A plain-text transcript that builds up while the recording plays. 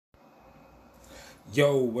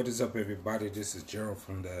Yo, what is up, everybody? This is Gerald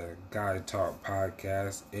from the Guy Talk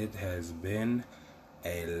Podcast. It has been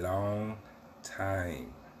a long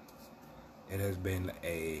time. It has been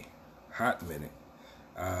a hot minute.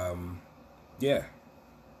 Um, yeah,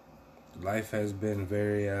 life has been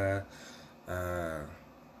very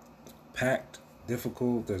packed,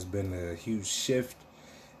 difficult. There's been a huge shift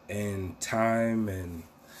in time and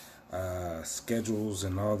schedules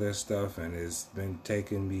and all that stuff, and it's been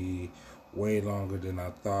taking me way longer than I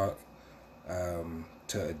thought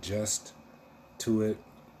to adjust to it.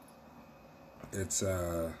 It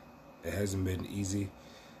hasn't been easy.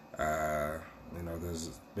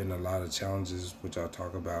 There's been a lot of challenges which I'll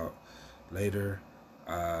talk about later.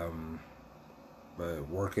 But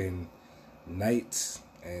working nights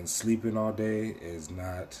and sleeping all day is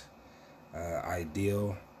not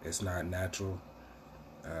ideal. It's not natural.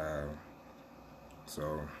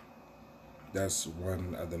 So that's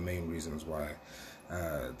one of the main reasons why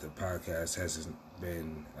the podcast hasn't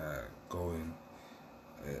been going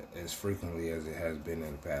as frequently as it has been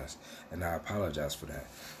in the past, and I apologize for that.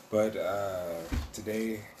 But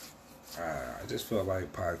today, I just felt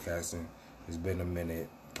like podcasting. It's been a minute.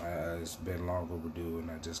 It's been long overdue,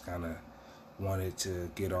 and I just kind of wanted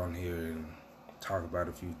to get on here and talk about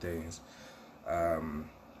a few things.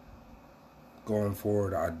 Going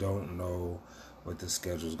forward, I don't know what the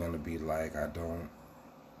schedule is going to be like. I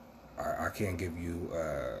can't give you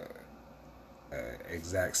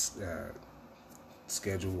exact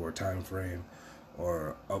schedule or time frame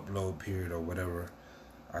or upload period or whatever.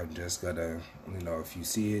 I'm just gonna, if you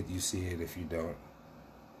see it, you see it. If you don't,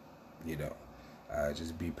 you don't.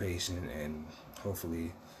 Just be patient, and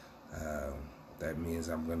hopefully that means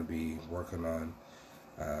I'm gonna be working on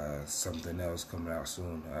something else coming out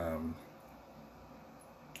soon.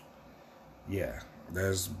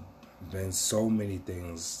 There's been so many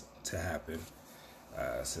things to happen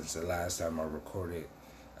since the last time I recorded.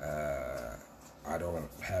 I don't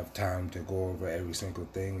have time to go over every single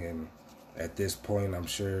thing, and at this point, I'm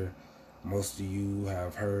sure most of you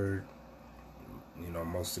have heard,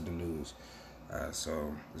 most of the news.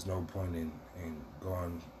 So there's no point in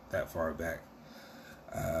going that far back.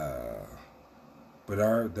 But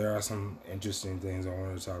there are some interesting things I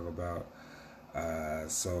want to talk about.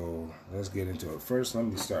 So let's get into it. First, let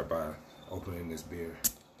me start by opening this beer.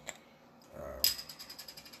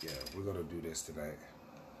 We're gonna do this tonight.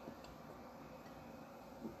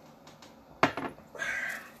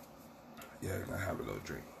 Yeah, I have a little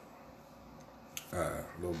drink.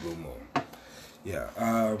 Little Blue Moon. Yeah.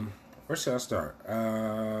 Where should I start?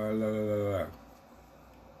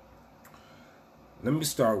 Let me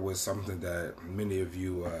start with something that many of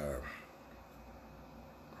you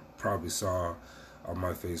probably saw on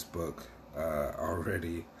my Facebook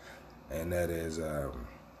already, and that is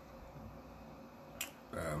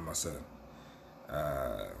my son.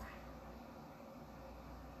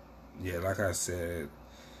 Like I said,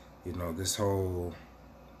 this whole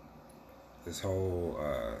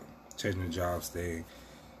changing jobs thing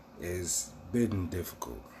is been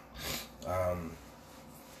difficult.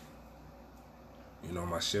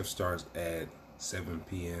 My shift starts at 7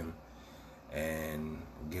 p.m. and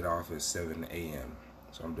get off at 7 a.m.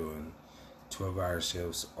 So I'm doing 12-hour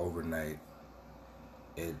shifts overnight.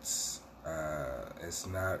 It's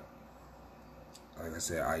not, like I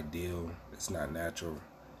said, ideal. It's not natural.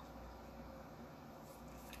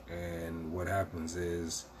 And what happens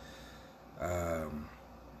is,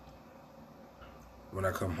 when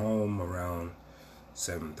I come home around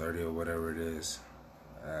 7:30 or whatever it is,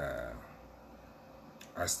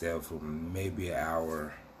 I stay up for maybe an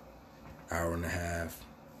hour and a half,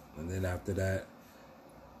 and then after that,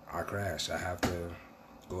 I crash. I have to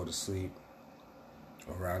go to sleep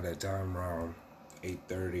around that time, around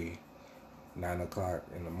 8:30, 9 o'clock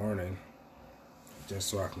in the morning, just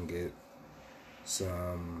so I can get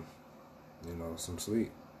some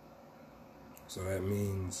sleep. So that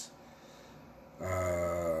means,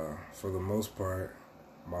 for the most part,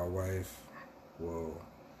 my wife will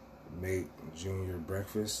make Junior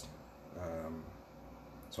breakfast.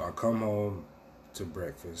 So I come home to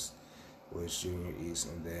breakfast, which Junior eats,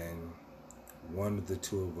 and then one of the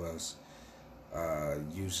two of us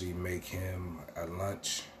usually make him a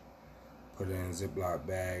lunch, put it in a Ziploc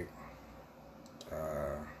bag,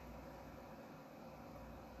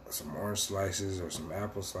 some orange slices or some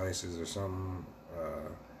apple slices or something,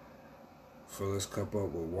 fill his cup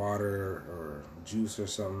up with water or juice or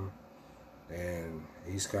something, and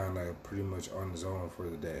he's kind of pretty much on his own for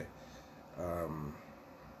the day.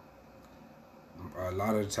 A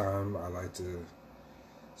lot of the time, I like to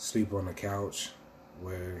sleep on the couch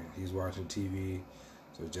where he's watching TV.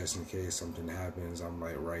 So just in case something happens, I'm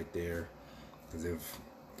like right there. Because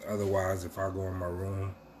otherwise, if I go in my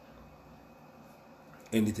room,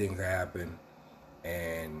 anything could happen.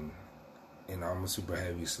 And, I'm a super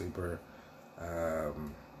heavy sleeper. Who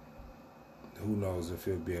knows if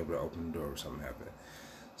he'll be able to open the door if something happen.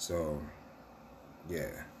 So,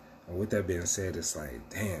 yeah. And with that being said, it's like,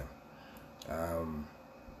 damn.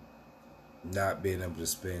 Not being able to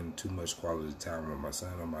spend too much quality time with my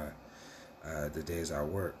son on the days I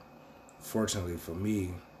work. Fortunately for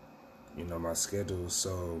me, my schedule is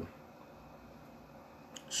so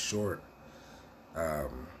short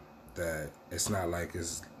that it's not like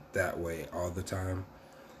it's that way all the time.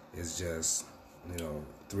 It's just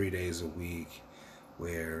 3 days a week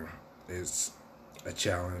where it's a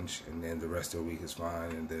challenge, and then the rest of the week is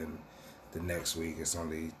fine, and then the next week it's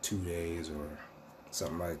only 2 days or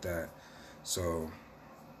something like that. So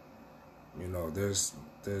there's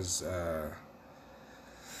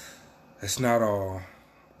it's not all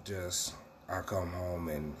just I come home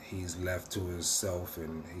and he's left to himself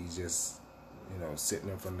and he's just sitting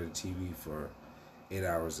in front of the TV for 8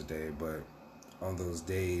 hours a day. But on those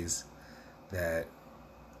days that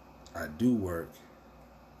I do work,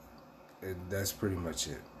 that's pretty much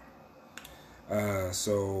it.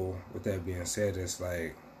 So with that being said, it's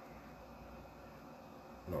like,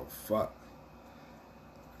 fuck.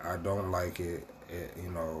 I don't like it. It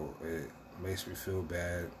makes me feel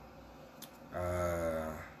bad.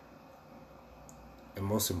 And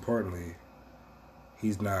most importantly,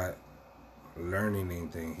 he's not learning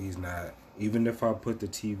anything. He's not, even if I put the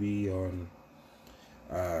TV on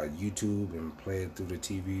YouTube and play it through the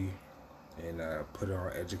TV and put it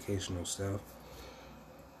on educational stuff.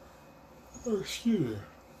 Oh, excuse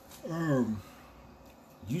me.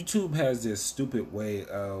 YouTube has this stupid way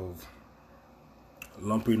of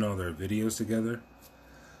lumping all their videos together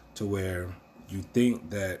to where you think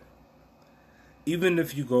that even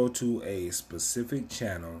if you go to a specific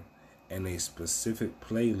channel and a specific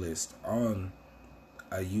playlist on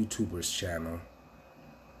a YouTuber's channel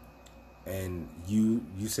and you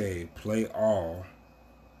say play all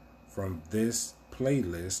from this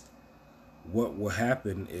playlist, what will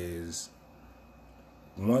happen is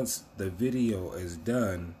once the video is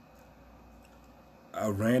done,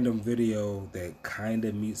 a random video that kind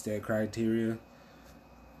of meets that criteria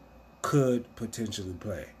could potentially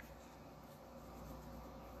play.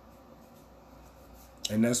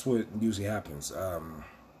 And that's what usually happens.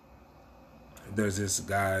 There's this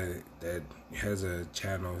guy that has a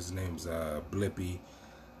channel. His name's Blippi.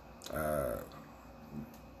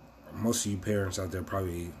 Most of you parents out there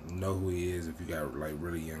probably know who he is if you got like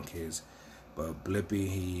really young kids. But Blippi,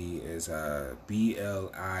 he is Blippi.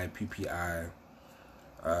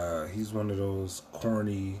 He's one of those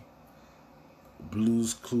corny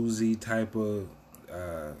Blues Cluesy type of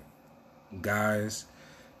guys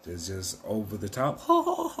that's just over the top.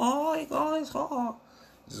 Hi guys, ha.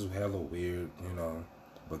 This is hella weird,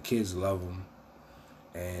 but kids love him.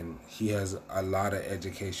 And he has a lot of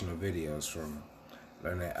educational videos, from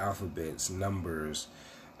learning alphabets, numbers,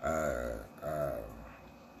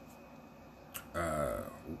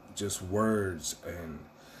 just words and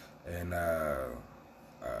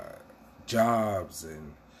jobs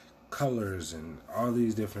and colors and all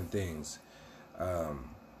these different things.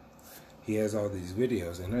 He has all these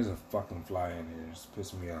videos, and there's a fucking fly in here. It's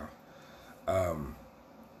pissing me off.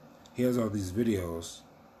 He has all these videos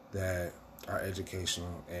that are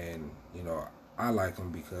educational, and I like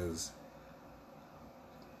them because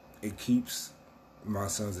it keeps my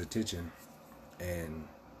son's attention, and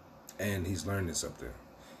he's learning something.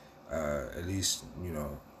 At least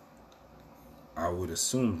I would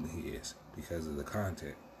assume he is because of the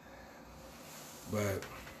content. But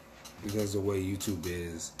because of the way YouTube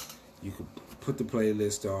is, you could put the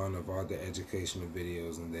playlist on of all the educational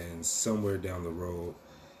videos, and then somewhere down the road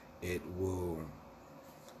it will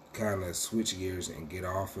kind of switch gears and get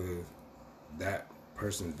off of that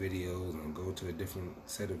person's videos and go to a different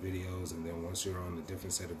set of videos. And then once you're on a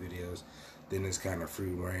different set of videos, then it's kind of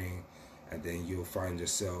free reign, and then you'll find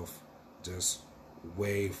yourself just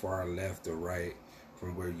way far left or right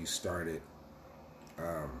from where you started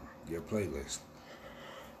your playlist.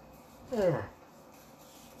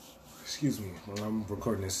 Excuse me, when I'm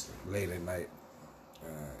recording this late at night,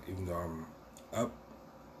 even though I'm up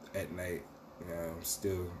at night, I'm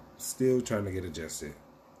still trying to get adjusted,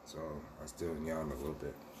 so I still yawn a little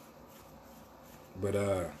bit. But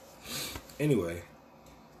anyway,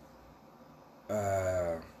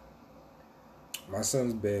 my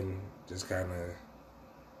son's been just kind of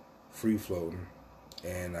free floating,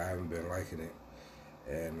 and I haven't been liking it,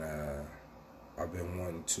 and I've been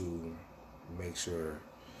wanting to make sure,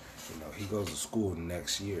 he goes to school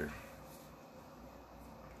next year,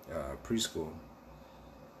 preschool,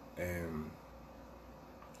 and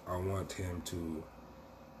I want him to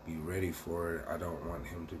be ready for it. I don't want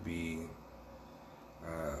him to be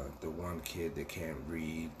the one kid that can't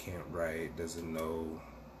read, can't write, doesn't know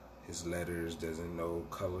his letters, doesn't know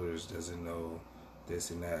colors, doesn't know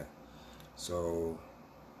this and that. So,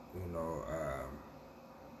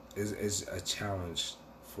 it's a challenge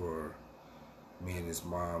for me and his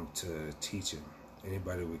mom to teach him.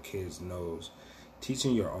 Anybody with kids knows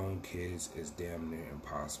teaching your own kids is damn near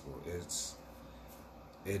impossible.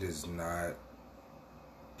 It is not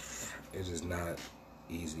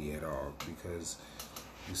easy at all, because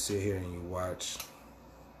you sit here and you watch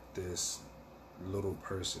this little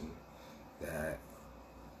person that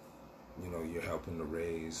you're helping to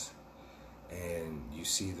raise, and you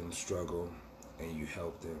see them struggle and you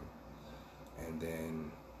help them, and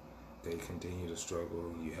then they continue to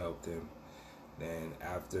struggle, you help them. Then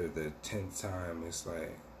after the 10th time, it's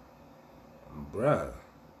like, bruh,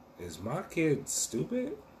 is my kid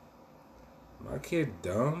stupid? My kid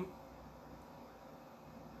dumb?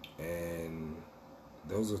 And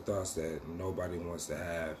those are thoughts that nobody wants to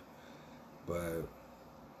have, but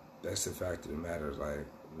that's the fact of the matter. Like,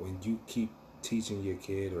 when you keep teaching your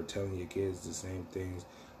kid or telling your kids the same things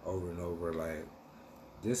over and over, like,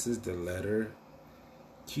 this is the letter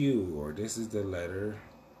Q, or this is the letter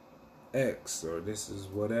X, or this is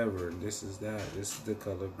whatever, and this is that, this is the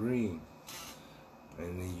color green,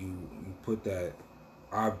 and then you put that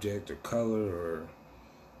object or color or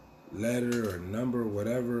letter or number,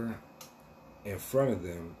 whatever, in front of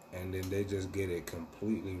them, and then they just get it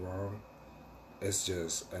completely wrong. It's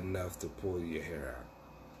just enough to pull your hair out.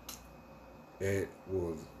 It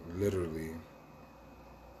will literally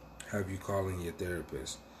have you calling your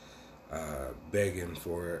therapist, begging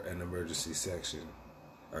for an emergency session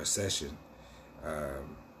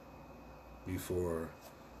before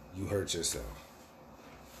you hurt yourself,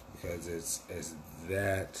 because it's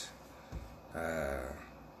that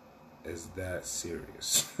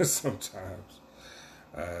serious. Sometimes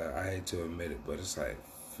I hate to admit it, but it's like,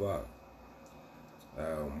 fuck.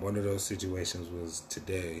 One of those situations was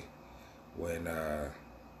today when I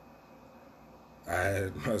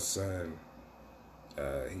had my son.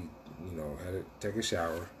 He had to take a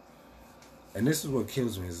shower, and this is what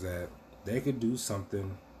kills me, is that they could do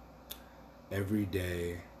something every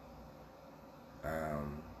day,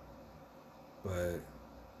 but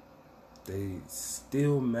they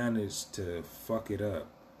still manage to fuck it up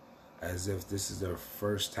as if this is their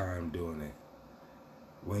first time doing it,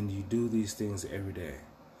 when you do these things every day.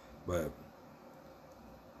 But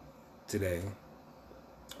today,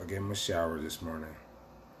 I gave him a shower this morning,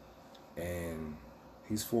 and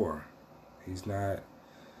he's 4. He's not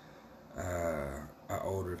an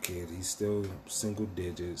older kid. He's still single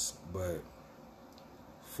digits, but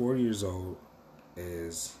 4 years old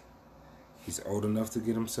he's old enough to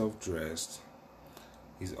get himself dressed.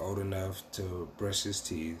 He's old enough to brush his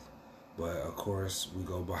teeth, but of course we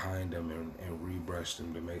go behind them and rebrush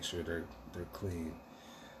them to make sure they're clean.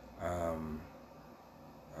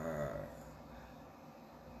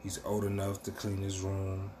 He's old enough to clean his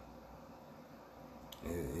room.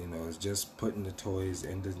 It's just putting the toys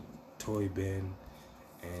in the toy bin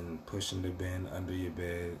and pushing the bin under your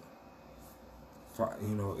bed.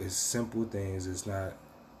 It's simple things. It's not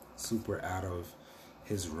super out of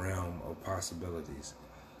his realm of possibilities.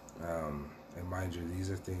 And mind you, these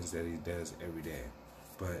are things that he does every day.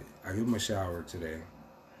 But I give him a shower today,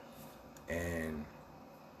 and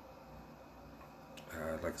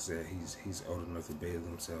like I said, he's old enough to bathe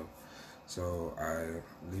himself. So I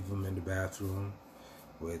leave him in the bathroom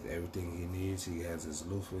with everything he needs. He has his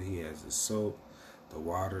loofah, he has his soap, the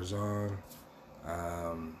water's on.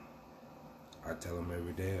 I tell him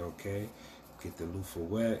every day, okay, get the loofah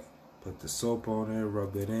wet, put the soap on there,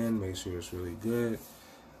 rub it in, make sure it's really good,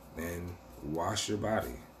 then wash your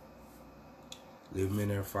body. Leave him in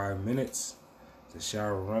there 5 minutes, the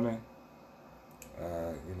shower running,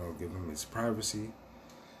 give him his privacy.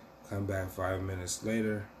 Come back 5 minutes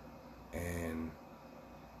later, and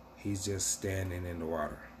he's just standing in the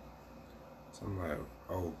water. So I'm like,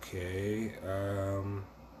 okay,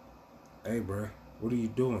 hey, bro, what are you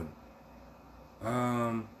doing?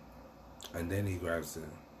 And then he grabs the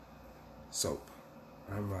soap.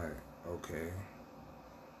 I'm like, okay,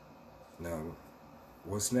 now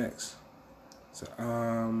what's next? So,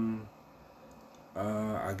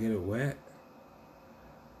 I get it wet.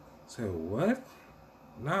 So what?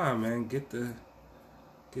 Nah, man, get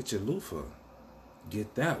your loofah.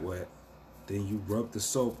 Get that wet. Then you rub the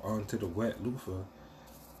soap onto the wet loofah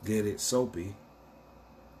get it soapy,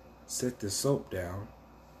 set the soap down,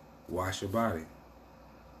 wash your body.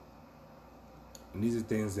 And these are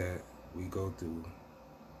things that we go through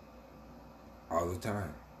all the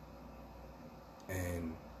time.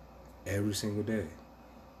 And every single day,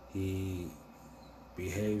 he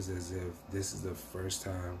behaves as if this is the first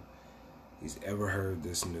time he's ever heard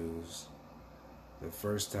this news, the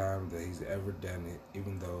first time that he's ever done it,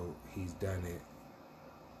 even though he's done it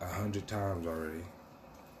 100 times already.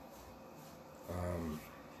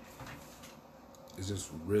 It's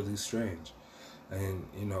just really strange. And,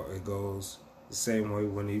 it goes the same way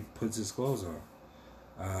when he puts his clothes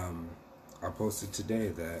on. I posted today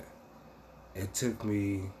that it took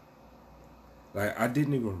me, I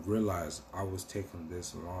didn't even realize I was taking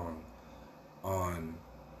this long on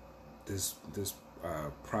this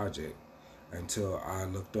project until I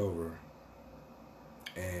looked over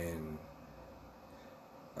and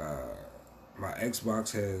my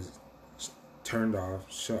Xbox has turned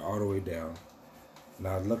off, shut all the way down. And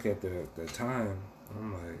I look at the time, and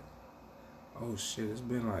I'm like, oh shit, it's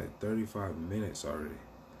been like 35 minutes already.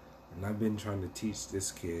 And I've been trying to teach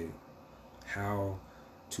this kid how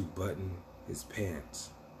to button his pants.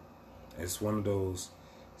 It's one of those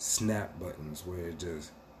snap buttons where it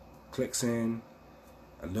just clicks in,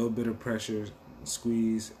 a little bit of pressure,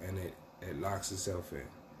 squeeze, and it locks itself in.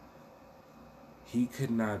 He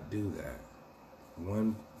could not do that.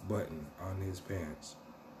 One button on his pants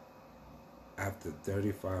after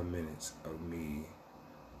 35 minutes of me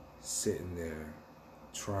sitting there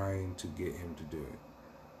trying to get him to do it.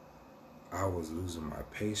 I was losing my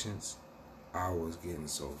patience. I was getting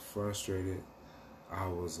so frustrated. I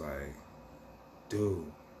was like,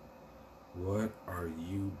 dude, what are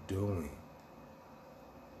you doing?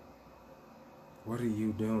 What are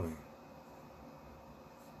you doing?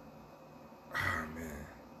 Ah, man.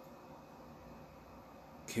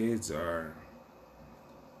 Kids are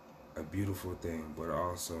a beautiful thing, but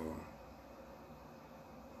also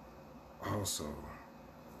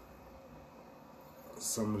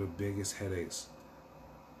some of the biggest headaches,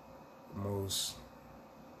 most,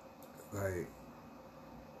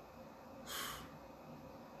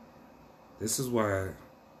 this is why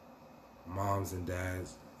moms and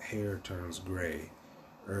dads' hair turns gray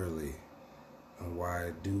early, and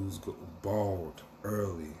why dudes go bald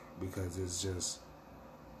early, because it's just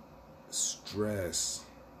stress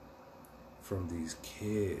from these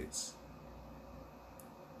kids.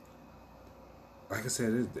 Like I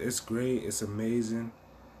said, it's great, it's amazing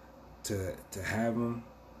to have them.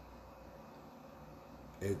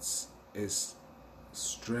 It's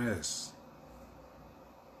stress.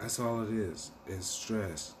 That's all it is. It's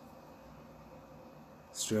stress.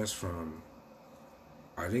 Stress from,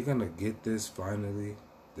 are they gonna get this finally?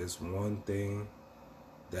 This one thing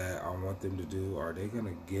that I want them to do, are they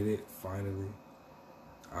gonna get it finally?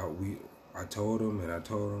 I told them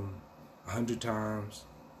 100 times.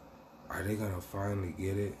 Are they gonna finally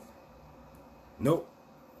get it? Nope.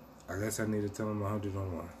 I guess I need to tell them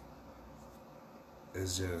 101.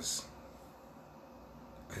 It's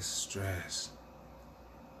stress.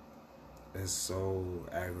 It's so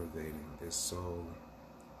aggravating. It's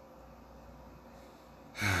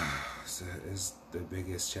the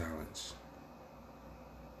biggest challenge.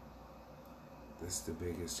 It's the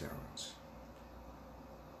biggest challenge.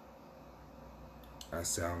 I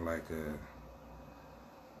sound like a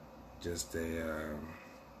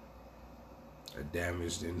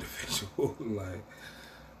damaged individual. Like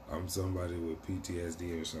I'm somebody with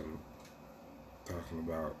PTSD or something, talking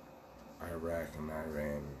about Iraq and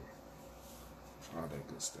Iran and all that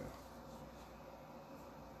good stuff.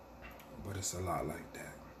 But it's a lot like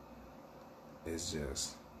that. It's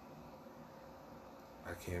just,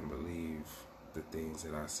 I can't believe the things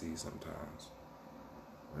that I see sometimes.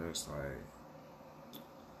 Where it's like,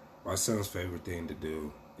 my son's favorite thing to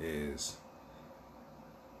do is,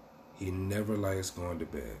 he never likes going to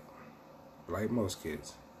bed. Like most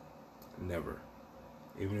kids. Never.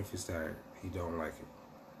 Even if he's tired, he don't like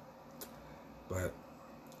it. But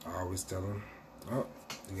I always tell him, oh,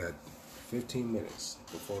 you got 15 minutes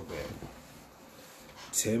before bed.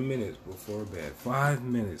 10 minutes before bed. 5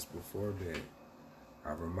 minutes before bed.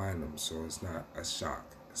 I remind him so it's not a shock.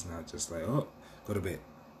 It's not just like, oh, go to bed.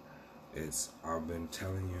 It's, I've been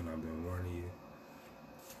telling you and I've been warning you.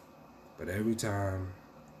 But every time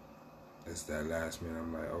it's that last minute,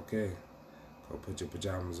 I'm like, okay, go put your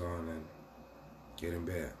pajamas on and get in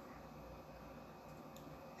bed.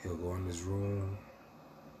 He'll go in his room.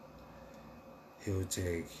 He'll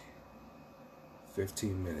take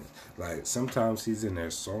 15 minutes. Like, sometimes he's in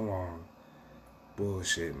there so long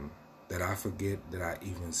bullshitting that I forget that I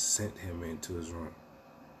even sent him into his room.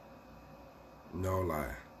 No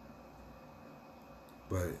lie.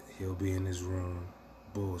 But he'll be in his room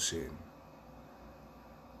bullshitting.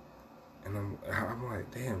 And I'm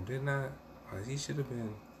like, damn, didn't I? Like, he should have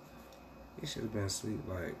been asleep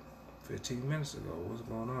like 15 minutes ago. What's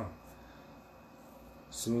going on?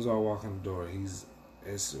 As soon as I walk in the door,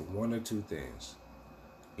 it's one or two things.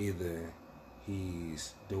 Either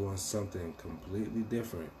he's doing something completely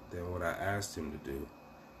different than what I asked him to do,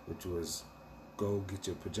 which was go get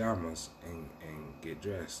your pajamas and get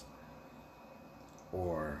dressed.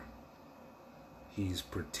 Or he's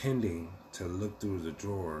pretending to look through the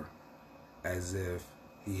drawer as if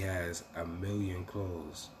he has a million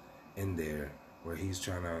clothes in there where he's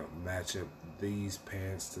trying to match up these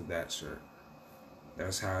pants to that shirt.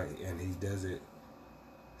 That's how, and he does it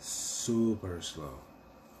super slow.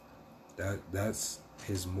 That's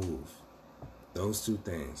his move. Those two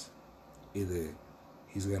things. Either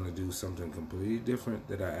he's going to do something completely different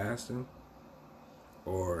that I asked him,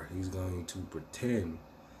 or he's going to pretend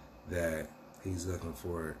that he's looking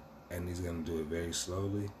for it, and he's going to do it very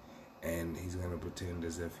slowly, and he's going to pretend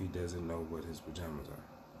as if he doesn't know what his pajamas are.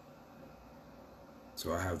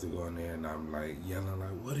 So I have to go in there and I'm like yelling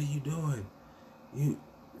like, what are you doing? You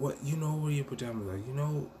know where your pajamas are. You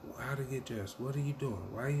know how to get dressed. What are you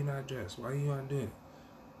doing? Why are you not dressed? Why are you not doing it?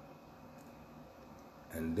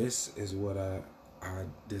 And this is what I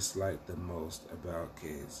dislike the most about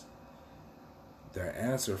kids. Their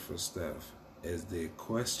answer for stuff is the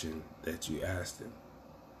question that you asked them.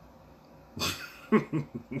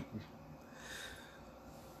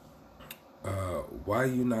 Why are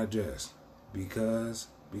you not dressed? Because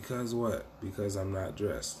what? Because I'm not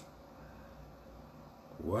dressed.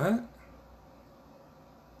 What?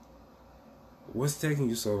 What's taking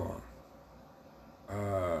you so long?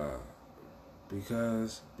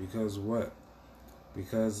 Because what?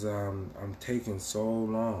 Because I'm taking so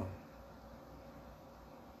long.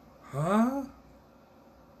 Huh?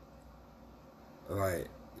 Like,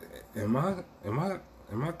 am I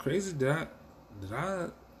crazy? Did I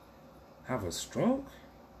have a stroke?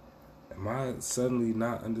 Am I suddenly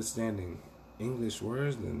not understanding English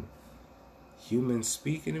words and human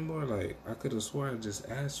speak anymore? Like, I could have sworn I just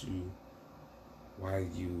asked you why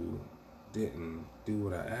you didn't do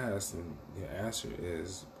what I asked, and your answer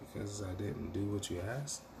is because I didn't do what you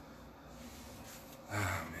asked.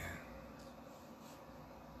 Ah, man.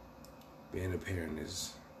 Being a parent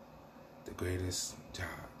is the greatest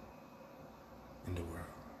job in the world.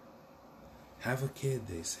 Have a kid,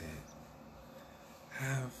 they said.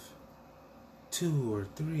 Have 2 or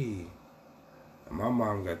 3. And my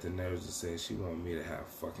mom got the nerves to say she wanted me to have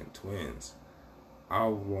fucking twins. I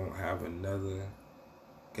won't have another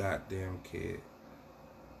goddamn kid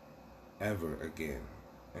ever again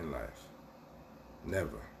in life.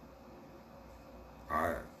 Never.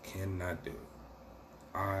 I cannot do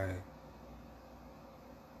it. I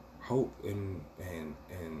hope and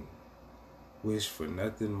wish for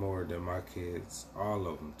nothing more than my kids, all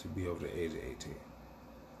of them, to be over the age of 18.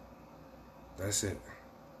 That's it.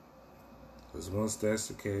 Because once that's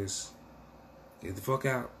the case, get the fuck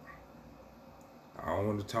out. I don't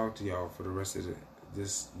want to talk to y'all for the rest of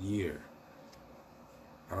this year.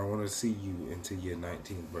 I don't want to see you until your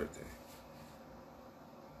 19th birthday.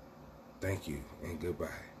 Thank you and goodbye.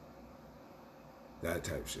 That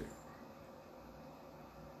type shit.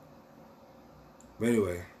 But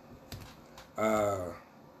anyway, while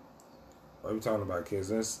we're talking about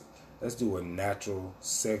kids, let's do a natural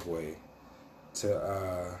segue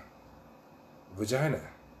to vagina.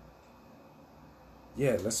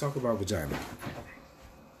 Yeah, let's talk about vagina.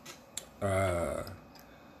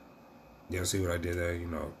 Yeah, see what I did there? You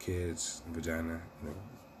know, kids, vagina, you know,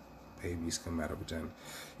 babies come out of vagina.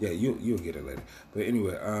 Yeah, you'll get it later. But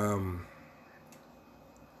anyway,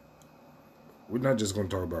 we're not just going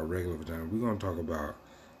to talk about regular vagina. We're going to talk about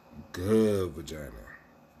good vagina.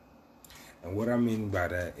 And what I mean by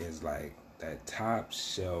that is like that top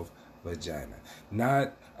shelf vagina.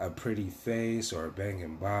 Not a pretty face or a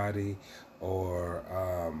banging body or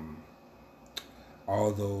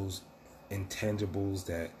all those intangibles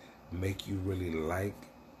that make you really like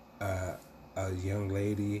a young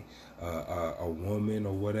lady, a woman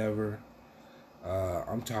or whatever.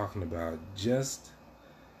 I'm talking about just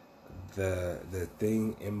the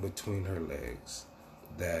thing in between her legs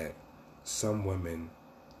that some women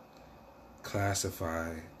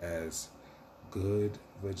classify as good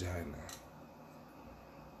vagina.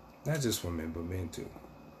 Not just women, but men too.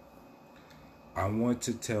 I want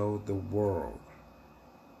to tell the world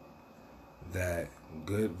that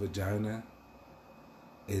good vagina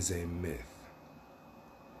is a myth.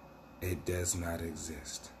 It does not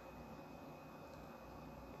exist.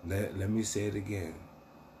 Let me say it again.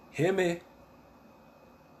 Hear me?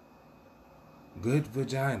 Good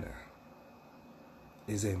vagina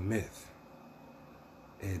is a myth.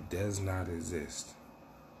 It does not exist.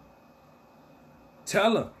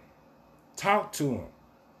 Tell them. Talk to them.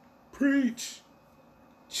 Preach.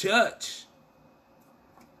 Church.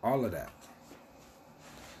 All of that.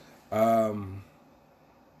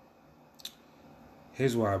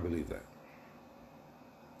 Here's why I believe that.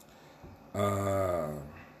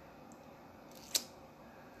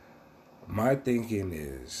 My thinking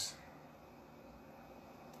is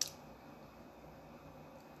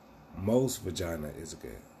most vagina is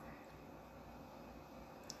good.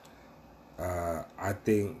 I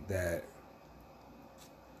think that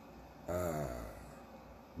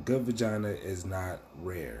good vagina is not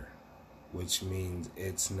rare, which means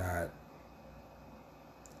it's not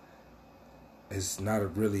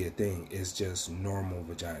really a thing. It's just normal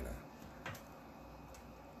vagina.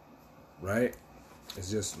 Right? It's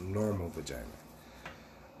just normal vagina.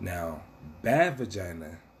 Now, bad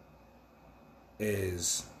vagina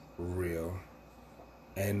is real,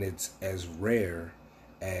 and it's as rare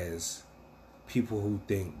as people who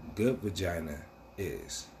think good vagina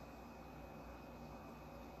is.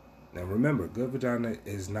 Now remember, good vagina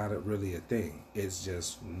is not really a thing. It's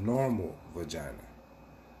just normal vagina.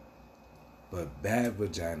 But bad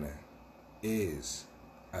vagina is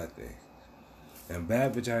a thing. And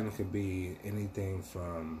bad vagina could be anything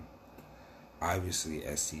from obviously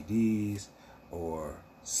STDs or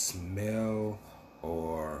smell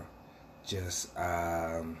or just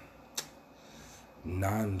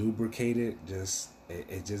non-lubricated.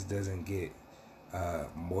 It just doesn't get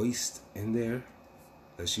moist in there.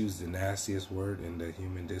 Let's use the nastiest word in the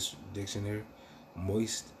human dictionary.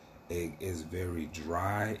 Moist. It is very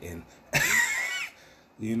dry and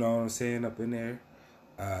you know what I'm saying up in there.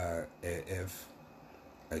 If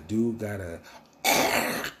a dude got a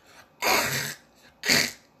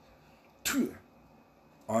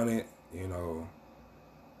on it,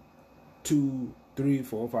 2, 3,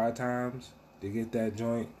 4, 5 times to get that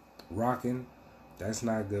joint rocking, that's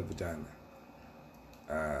not good vagina.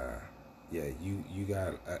 You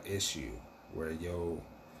got an issue where your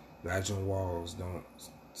vaginal walls don't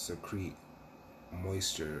secrete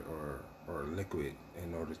moisture or liquid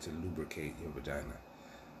in order to lubricate your vagina,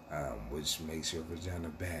 which makes your vagina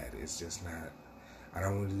bad. It's just not, I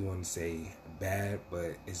don't really want to say bad,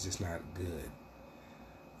 but it's just not good,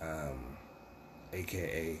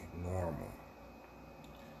 aka normal,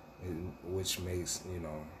 which makes,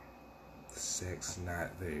 sex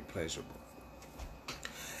not very pleasurable.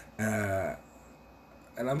 And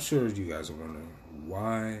I'm sure you guys are wondering,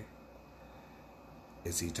 why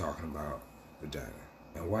is he talking about vagina?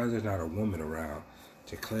 And why is there not a woman around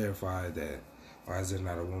to clarify that? Why is there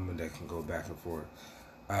not a woman that can go back and forth?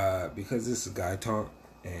 Because this is Guy Talk,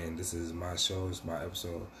 and this is my show, it's my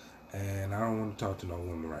episode, and I don't want to talk to no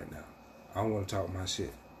woman right now. I want to talk my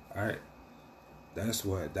shit. Alright? That's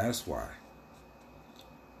why.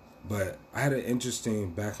 But I had an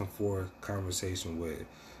interesting back and forth conversation with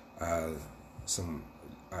some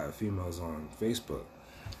females on Facebook,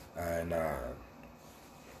 and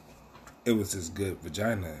it was this good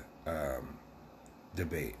vagina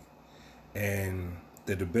debate, and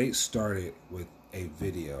the debate started with a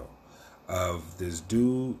video of this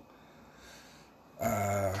dude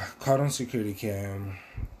caught on security cam,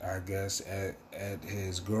 I guess at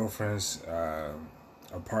his girlfriend's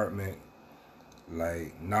apartment,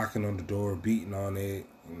 like knocking on the door, beating on it,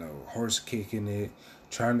 horse kicking it,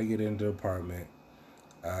 trying to get into the apartment,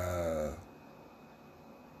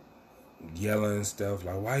 yelling stuff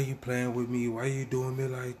like, "Why are you playing with me? Why are you doing me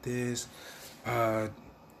like this?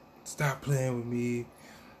 Stop playing with me.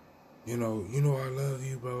 You know I love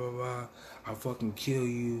you, blah, blah, blah. I'll fucking kill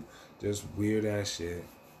you." Just weird ass shit.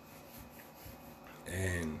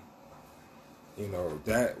 And,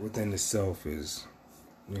 that within itself is,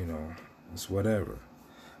 it's whatever.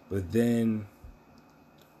 But then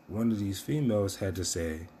one of these females had to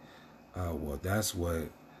say, well, that's what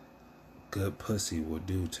good pussy will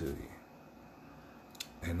do to you.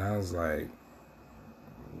 And I was like,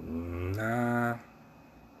 nah.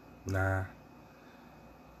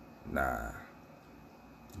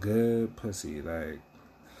 Good pussy, like,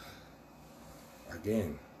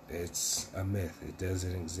 again, it's a myth. It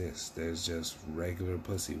doesn't exist. There's just regular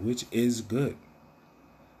pussy, which is good.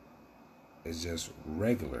 It's just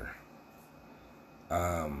regular.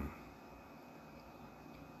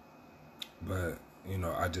 But,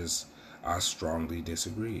 I strongly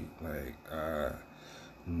disagree. Like,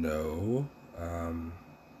 no,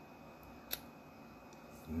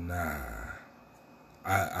 nah.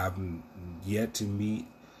 I've yet to meet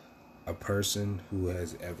a person who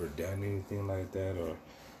has ever done anything like that or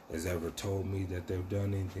has ever told me that they've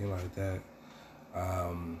done anything like that.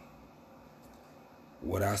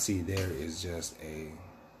 What I see there is just a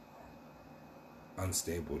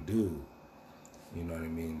unstable dude. You know what I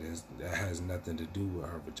mean? That has nothing to do with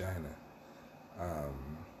her vagina.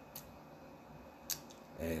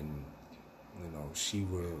 And she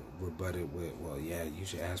rebutted with, well, yeah, you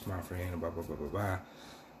should ask my friend, blah, blah, blah, blah, blah.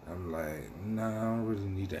 I'm like, nah, I don't really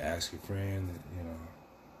need to ask your friend,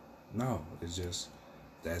 No, that's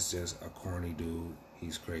just a corny dude.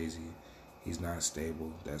 He's crazy. He's not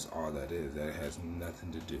stable. That's all that is. That has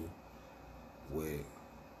nothing to do with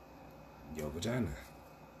your vagina.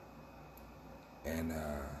 And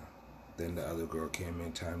then the other girl came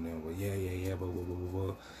in, chimed in, well, yeah, blah, blah, blah, blah,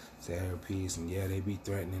 blah. Say her piece, and yeah, they be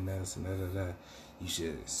threatening us, and da. You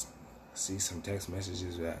should see some text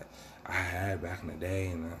messages that I had back in the day,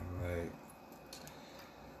 and I'm like,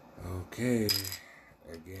 okay,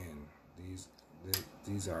 again,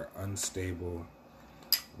 these are unstable,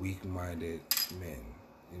 weak-minded men.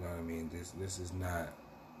 You know what I mean? This is not,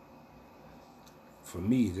 for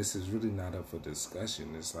me, this is really not up for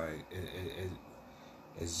discussion. It's like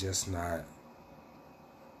it's just not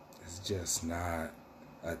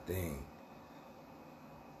a thing.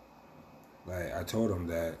 Like, I told him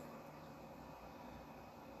that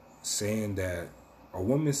saying that a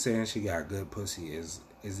woman saying she got good pussy is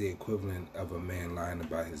the equivalent of a man lying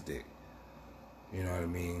about his dick. You know what I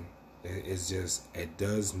mean? It's just, it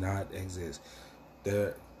does not exist.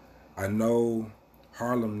 I know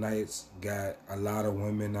Harlem Nights got a lot of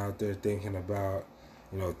women out there thinking that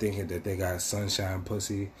they got sunshine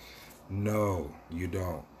pussy. No, you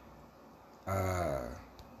don't.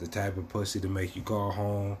 The type of pussy to make you call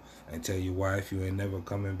home and tell your wife you ain't never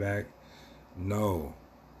coming back. No.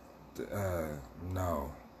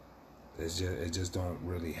 No. It just don't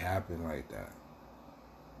really happen like that.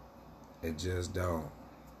 It just don't.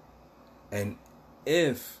 And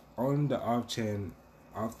if on the off chance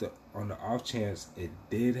it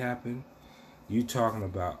did happen, you talking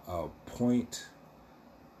about a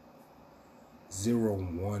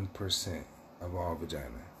 0.01% of all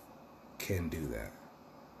vagina can do that.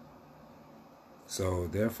 So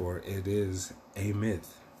therefore, it is a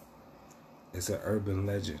myth. It's an urban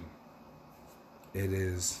legend. It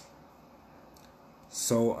is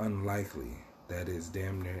so unlikely that it's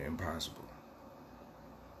damn near impossible.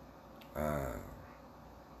 I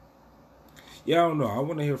don't know. I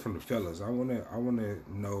want to hear from the fellas. I want to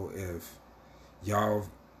know if y'all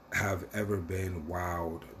have ever been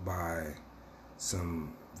wowed by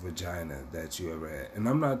some vagina that you ever had. And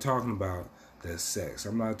I'm not talking about the sex.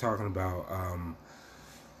 I'm not talking about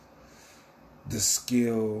the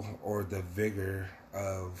skill or the vigor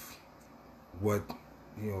of what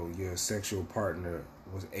your sexual partner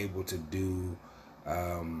was able to do,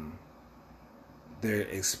 their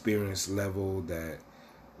experience level that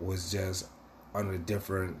was just on a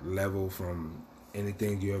different level from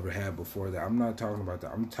anything you ever had before that. I'm not talking about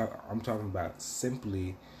that. I'm talking about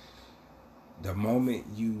simply the moment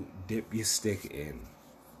you dip your stick in.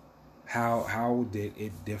 How did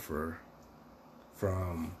it differ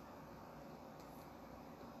from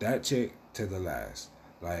that chick to the last?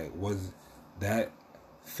 Like, was that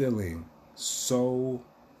feeling so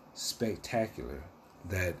spectacular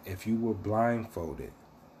that if you were blindfolded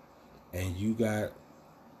and you got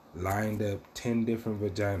lined up 10 different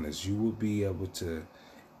vaginas, you would be able to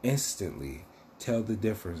instantly tell the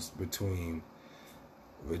difference between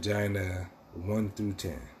vagina 1 through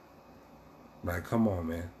 10. Like, come on,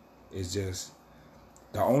 man. It's just,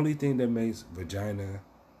 the only thing that makes vagina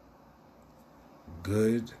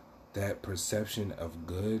good, that perception of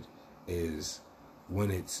good, is when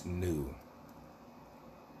it's new.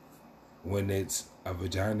 When it's a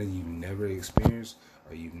vagina you've never experienced,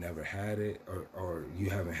 or you've never had it, or you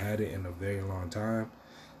haven't had it in a very long time,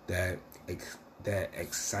 that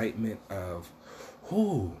excitement of,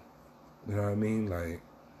 whoo, you know what I mean? Like,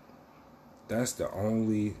 that's the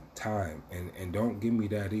only time. And don't give me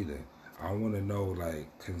that either. I want to know,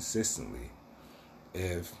 like, consistently,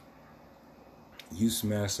 if you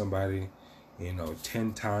smash somebody,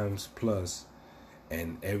 10 times plus,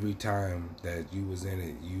 and every time that you was in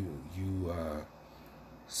it, you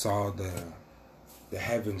saw the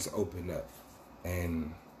heavens open up,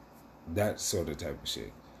 and that sort of type of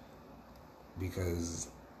shit. Because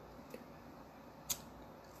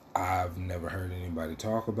I've never heard anybody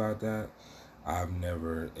talk about that. I've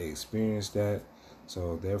never experienced that.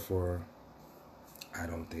 So therefore, I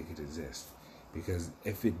don't think it exists. Because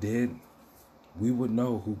if it did, we would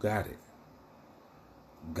know who got it.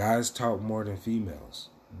 Guys talk more than females.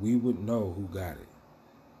 We would know who got it.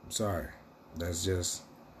 I'm sorry. That's just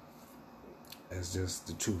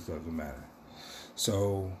the truth of the matter.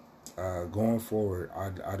 So going forward,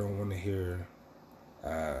 I don't want to hear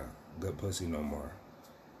good pussy no more.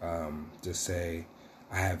 Just say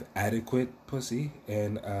I have adequate pussy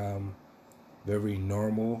and very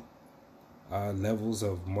normal levels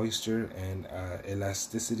of moisture and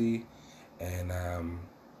elasticity, and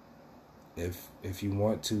if you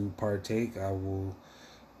want to partake, I will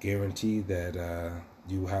guarantee that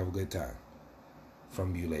you have a good time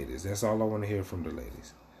from you ladies. That's all I want to hear from the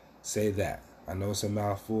ladies. Say that. I know it's a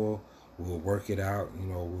mouthful. We'll work it out.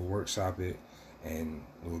 We'll workshop it, and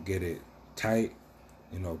we'll get it tight.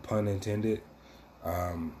 Pun intended.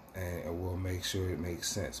 And we'll make sure it makes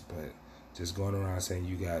sense. But just going around saying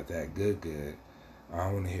you got that good, I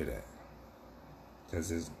don't want to hear that,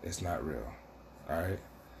 because it's not real. All right.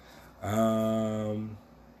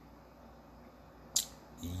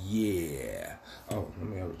 Yeah. Oh, let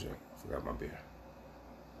me have a drink. I forgot my beer.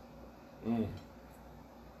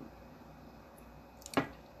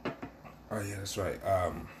 Oh yeah, that's right.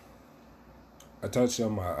 I touched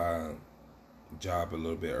on my job a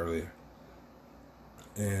little bit earlier,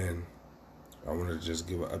 and I wanted to just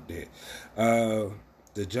give an update.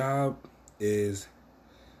 The job is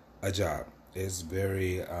a job. It's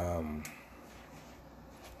very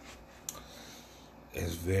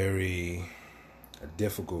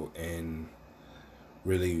difficult in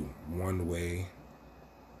really one way,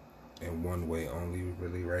 and one way only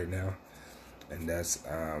really right now, and that's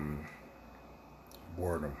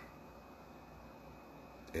boredom.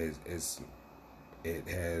 It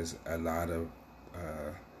has a lot of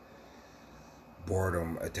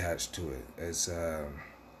boredom attached to it. It's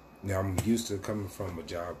I'm used to coming from a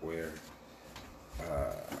job where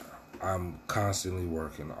I'm constantly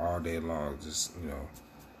working all day long, just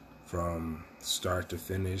from start to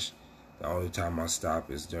finish. The only time I stop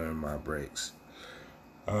is during my breaks.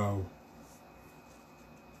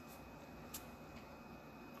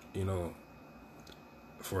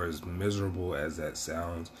 For as miserable as that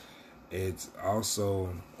sounds, it's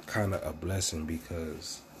also kind of a blessing,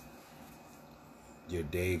 because your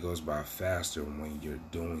day goes by faster when you're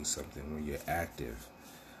doing something, when you're active.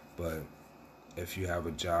 But if you have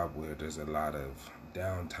a job where there's a lot of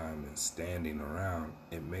downtime and standing around,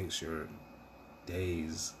 it makes your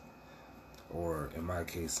days, or in my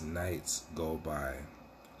case nights, go by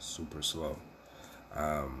super slow.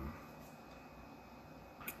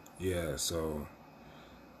 So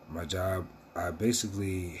my job, I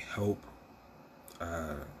basically help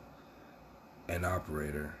an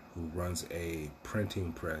operator who runs a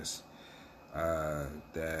printing press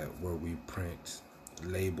where we print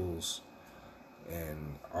labels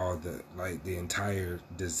and all the entire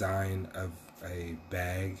design of a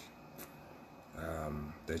bag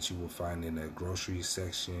that you will find in a grocery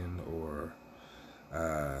section, or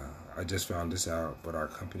I just found this out, but our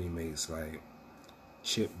company makes like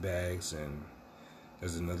chip bags, and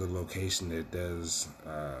there's another location that does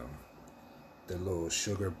the little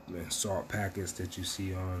sugar and salt packets that you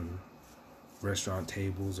see on restaurant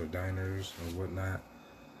tables or diners and whatnot.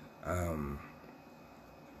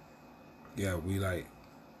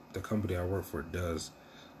 The company I work for does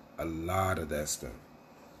a lot of that stuff.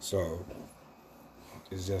 So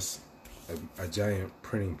it's just a giant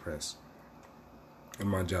printing press, and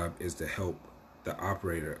my job is to help the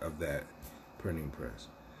operator of that printing press.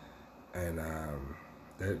 And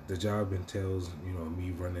the job entails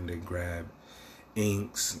me running to grab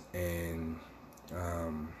inks and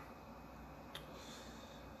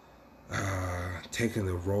taking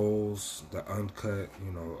the rolls, the uncut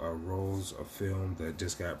rolls of film that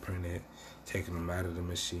just got printed, taking them out of the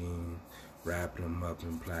machine, wrapping them up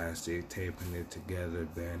in plastic, taping it together,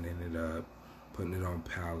 banding it up, putting it on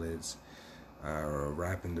pallets, or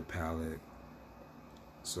wrapping the pallet.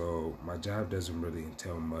 So my job doesn't really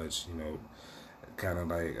entail much, kind of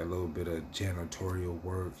like a little bit of janitorial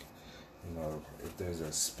work. If there's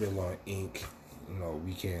a spill on ink,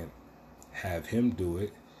 we can't have him do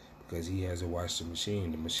it, because he has to watch the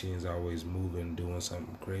machine. The machine's always moving, doing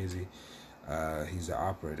something crazy. He's the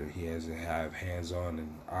operator. He has to have hands-on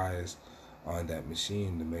and eyes on that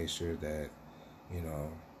machine to make sure that,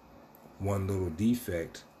 one little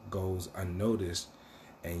defect goes unnoticed,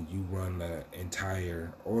 and you run the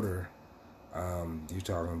entire order. You're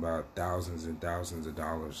talking about thousands and thousands of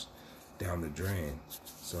dollars down the drain.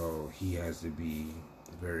 So he has to be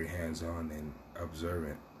very hands-on and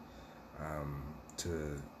observant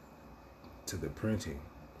to the printing.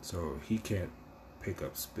 So he can't pick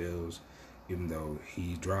up spills, even though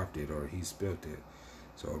he dropped it or he spilled it.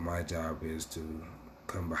 So my job is to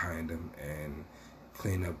come behind him and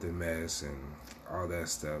clean up the mess and all that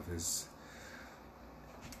stuff.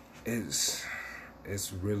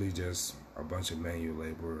 It's really just a bunch of manual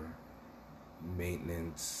labor,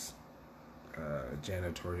 maintenance,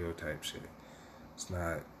 janitorial type shit. It's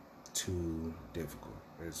not too difficult.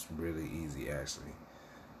 It's really easy, actually.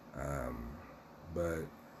 But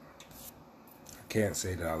I can't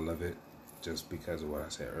say that I love it just because of what I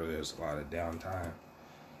said earlier. There's a lot of downtime,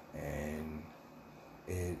 and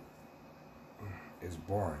it is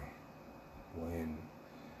boring when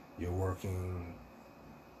you're working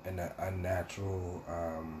in an unnatural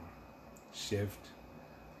shift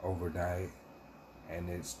overnight, and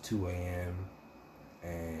it's 2 a.m.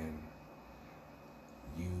 and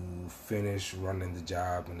you finish running the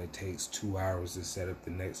job, and it takes 2 hours to set up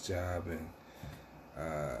the next job and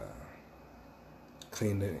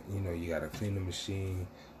clean it. You know, you gotta clean the machine,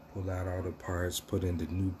 pull out all the parts, put in the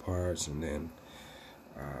new parts, and then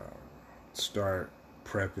start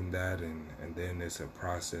prepping that, and then it's a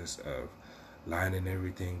process of lining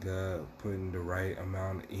everything up, putting the right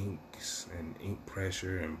amount of inks and ink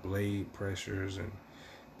pressure and blade pressures and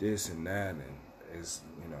this and that, and it's,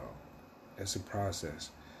 you know, it's a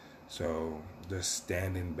process. So just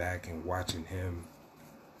standing back and watching him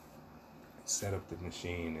set up the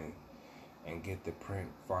machine and get the print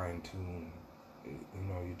fine-tuned, you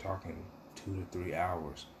know, you're talking 2 to 3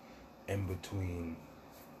 hours in between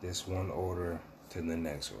this one order to the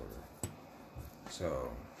next order.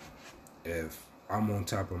 So if I'm on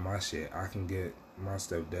top of my shit, I can get my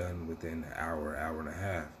stuff done within an hour, hour and a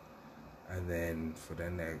half. And then for the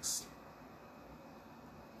next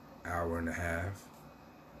hour and a half,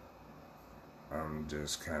 I'm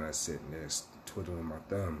just kind of sitting there twiddling my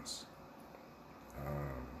thumbs.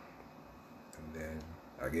 And then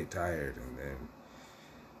I get tired, and then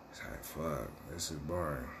it's like, fuck, this is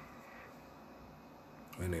boring.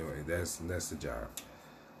 Anyway, that's the job.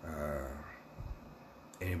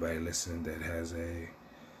 Anybody listening that has a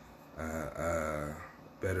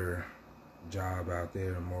better job out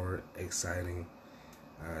there, more exciting,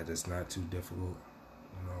 that's not too difficult,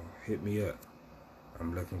 you know, hit me up.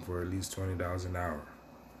 I'm looking for at least $20 an hour.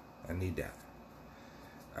 I need that.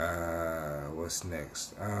 What's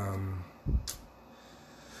next?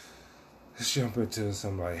 Let's jump into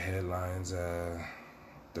some like headlines. The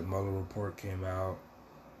Mueller report came out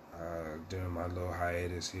during my little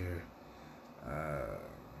hiatus here.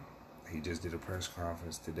 He just did a press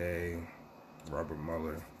conference today. Robert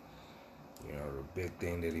Mueller, you know, the big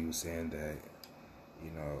thing that he was saying that,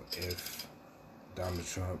 you know, if Donald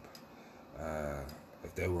Trump,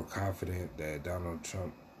 if they were confident that Donald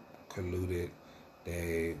Trump colluded,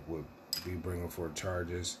 they would be bringing forth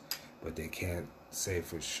charges, but they can't say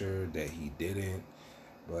for sure that he didn't.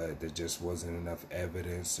 But there just wasn't enough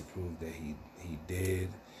evidence to prove that he did.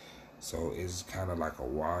 So it's kind of like a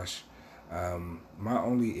wash. My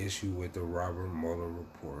only issue with the Robert Mueller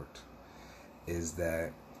report is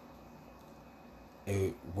that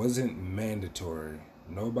it wasn't mandatory.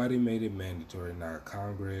 Nobody made it mandatory. Not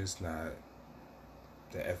Congress, not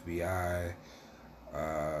the FBI,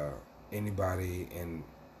 anybody in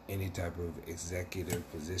any type of executive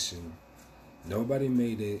position. Nobody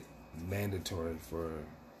made it mandatory for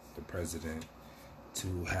the president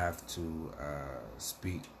to have to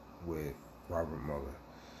speak with Robert Mueller.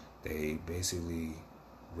 They basically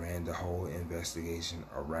ran the whole investigation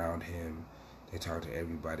around him. They talked to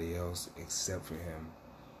everybody else except for him,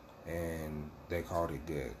 and they called it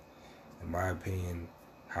good. In my opinion,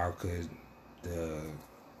 how could the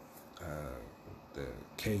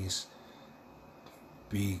case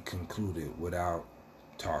be concluded without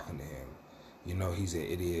talking to him? You know, he's an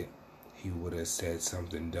idiot. He would have said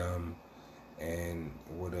something dumb and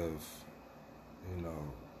would have, you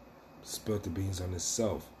know, spilled the beans on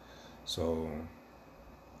himself. So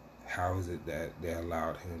how is it that they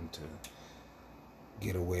allowed him to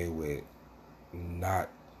get away with not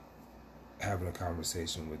having a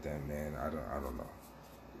conversation with that man? I don't know.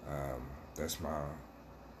 That's my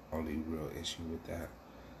only real issue with that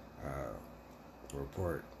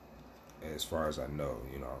report. As far as I know,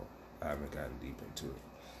 you know, I haven't gotten deep into it,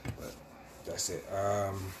 but that's it.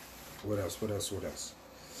 What else?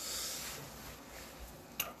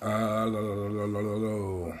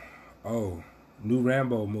 Oh, new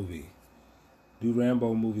Rambo movie.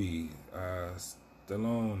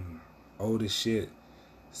 Stallone, old as shit,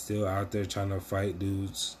 still out there trying to fight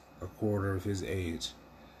dudes a quarter of his age.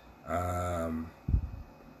 I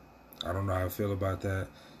don't know how I feel about that.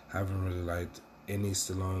 I haven't really liked any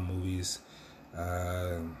Stallone movies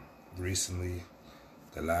recently.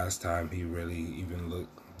 The last time he really even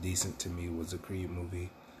looked decent to me was a Creed movie,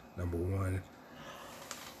 #1.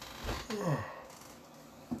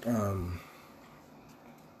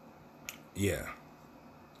 Yeah.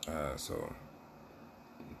 So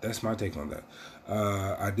that's my take on that.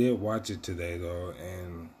 I did watch it today though,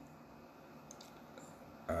 and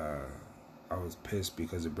I was pissed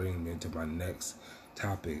because it brings me into my next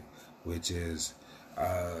topic, which is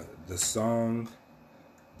the song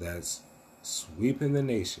that's sweeping the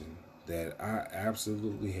nation that I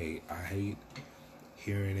absolutely hate. I hate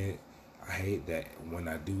hearing it. I hate that when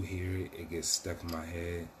I do hear it, it gets stuck in my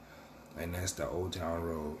head, and that's the Old Town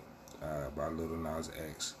Road by Lil Nas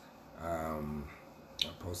X. I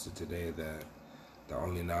posted today that the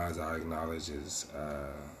only Nas I acknowledge is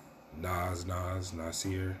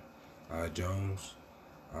Nasir Jones.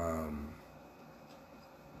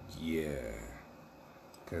 Yeah,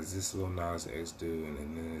 because this Lil Nas X dude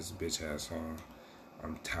and then this bitch ass song,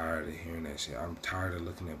 I'm tired of hearing that shit. I'm tired of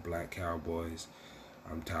looking at Black Cowboys.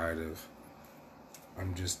 I'm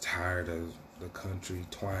just tired of the country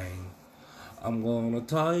twang. I'm gonna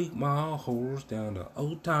take my horse down the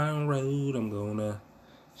Old Town Road. I'm gonna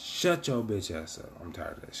shut your bitch ass up. I'm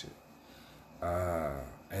tired of that shit.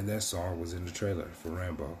 And that song was in the trailer for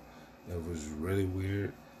Rambo. It was really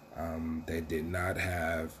weird. They did not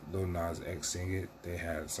have Lil Nas X sing it. They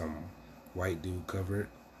had some white dude cover it.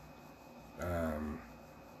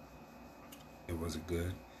 It wasn't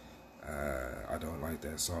good. I don't like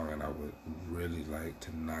that song, and I would really like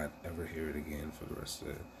to not ever hear it again for the rest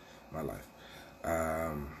of my life.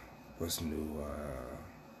 What's new?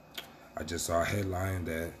 I just saw a headline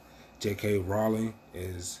that J.K. Rowling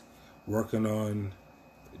is working on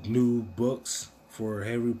new books for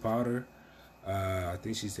Harry Potter. I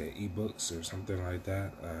think she said ebooks or something like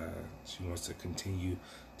that. She wants to continue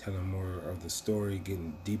telling more of the story,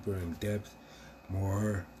 getting deeper in depth,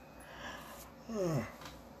 more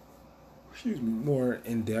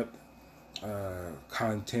in depth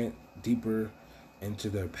content, deeper into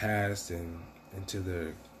their past and into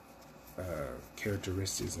their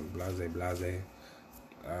characteristics and blase.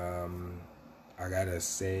 I gotta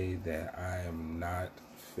say that I am not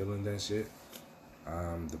feeling that shit.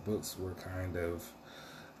 The books were kind of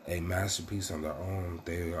a masterpiece on their own.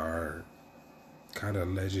 They are kind of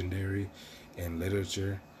legendary in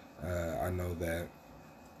literature. I know that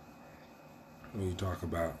when you talk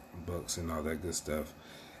about books and all that good stuff,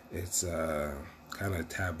 it's kind of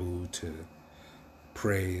taboo to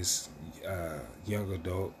praise young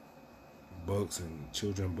adult books and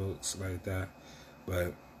children books like that.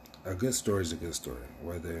 But a good story is a good story,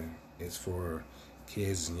 whether it's for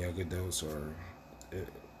kids and young adults or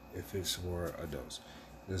if it's for adults.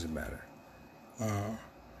 It doesn't matter.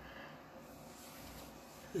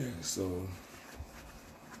 Yeah, so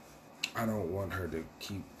I don't want her to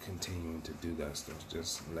keep continuing to do that stuff.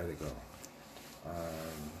 Just let it go.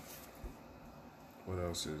 What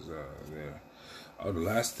else is there? Oh, the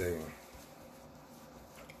last thing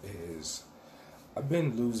is I've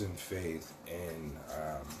been losing faith in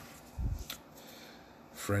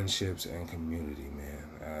friendships and community,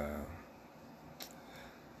 man.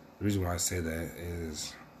 The reason why I say that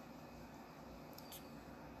is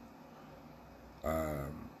I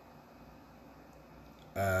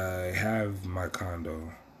have my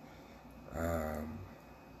condo,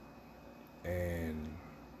 and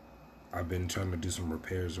I've been trying to do some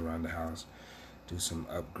repairs around the house, do some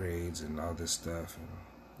upgrades and all this stuff,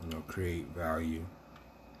 and create value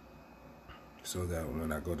so that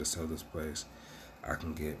when I go to sell this place, I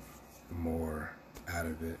can get more out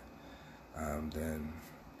of it than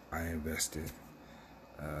I invested.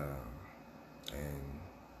 And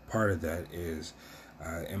part of that is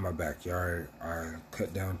in my backyard, I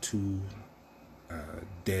cut down 2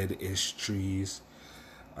 dead-ish trees,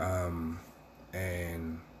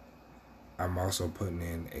 and I'm also putting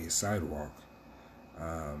in a sidewalk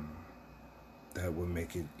that would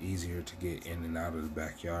make it easier to get in and out of the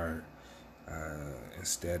backyard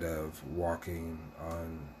instead of walking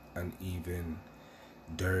on uneven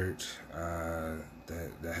dirt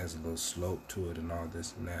that has a little slope to it and all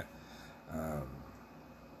this and that.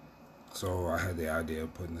 So I had the idea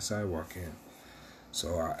of putting the sidewalk in.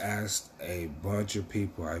 So I asked a bunch of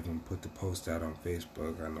people. I even put the post out on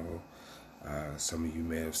Facebook. I know some of you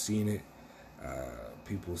may have seen it.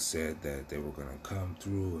 People said that they were going to come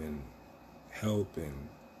through and help and,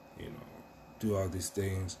 do all these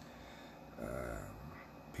things.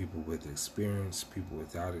 People with experience, people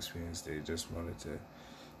without experience, they just wanted to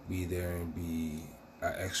be there and be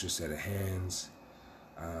an extra set of hands.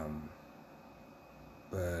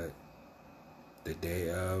 But the day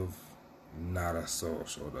of, not a soul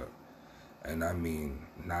showed up. And I mean,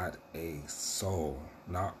 not a soul,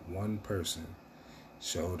 not one person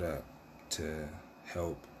showed up to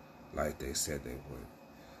help like they said they would.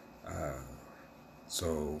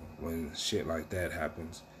 So when shit like that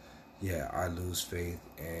happens, yeah, I lose faith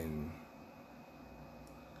in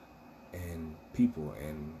people,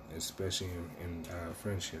 and especially in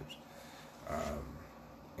friendships,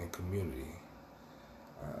 and community.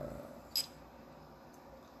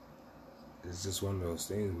 It's just one of those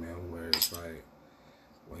things, man, where it's like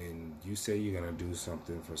when you say you're gonna do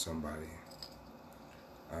something for somebody,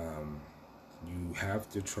 you have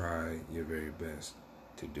to try your very best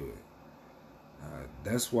to do it.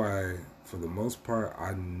 That's why, for the most part,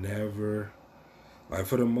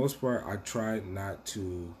 for the most part, I try not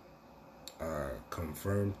to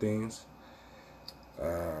confirm things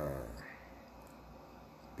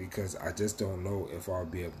because I just don't know if I'll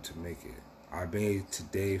be able to make it. I may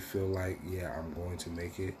today feel like, yeah, I'm going to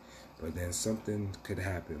make it, but then something could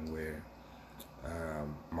happen where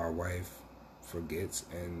my wife forgets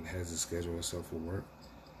and has to schedule herself for work,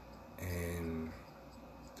 and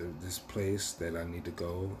this place that I need to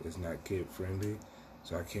go is not kid friendly,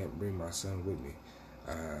 so I can't bring my son with me.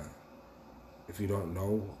 If you don't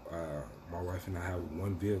know, my wife and I have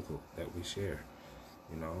one vehicle that we share,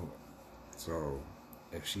 you know. So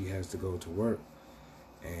if she has to go to work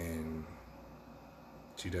and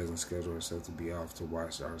she doesn't schedule herself to be off to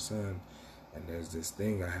watch our son, and there's this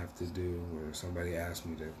thing I have to do, or somebody asks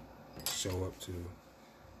me to show up to,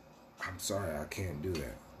 I'm sorry, I can't do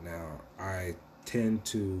that. Now, I tend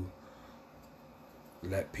to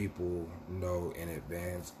let people know in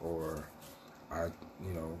advance, or I,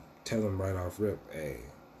 tell them right off rip, hey,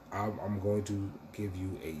 I'm going to give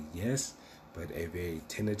you a yes, but a very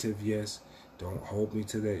tentative yes. Don't hold me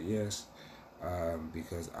to that yes,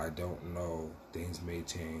 because I don't know. Things may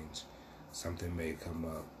change. Something may come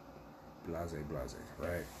up. Blase, blase,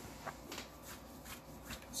 right?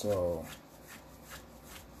 So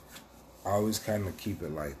I always kind of keep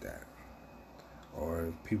it like that. Or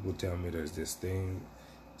if people tell me there's this thing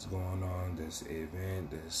that's going on, this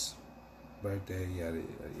event, this birthday, yada,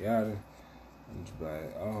 yada, yada, I'm just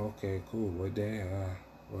like, oh, okay, cool. What day?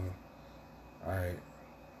 Well, alright.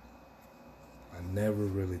 I never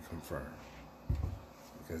really confirm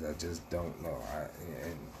because I just don't know.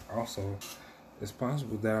 And also, it's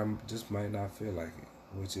possible that I just might not feel like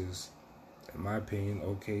it, which is, in my opinion,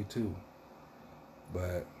 okay too.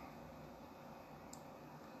 But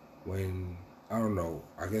when, I don't know,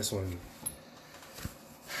 I guess when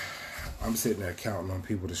I'm sitting there counting on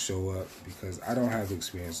people to show up, because I don't have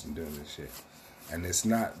experience in doing this shit. And it's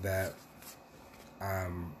not that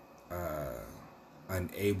I'm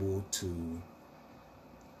unable to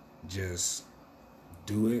just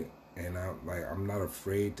do it, and I'm not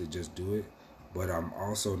afraid to just do it, but I'm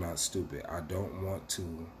also not stupid. I don't want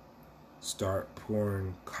to start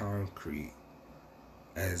pouring concrete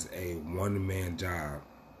as a one-man job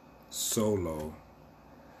solo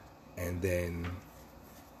and then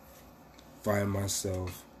find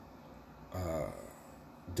myself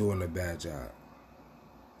doing a bad job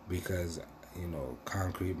because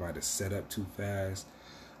concrete might have set up too fast,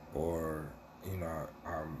 or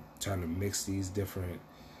I'm trying to mix these different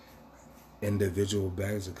individual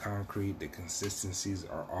bags of concrete. The consistencies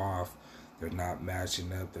are off. They're not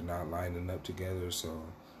matching up. They're not lining up together. So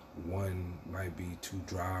one might be too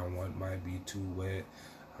dry, one might be too wet.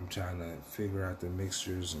 I'm trying to figure out the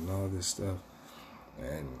mixtures and all this stuff.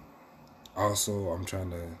 And also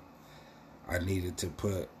I needed to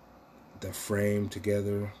put the frame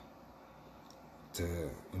together to,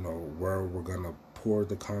 where we're going to pour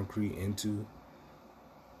the concrete into.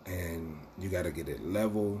 And you got to get it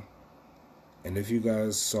level. And if you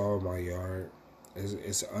guys saw my yard,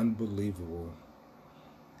 it's unbelievable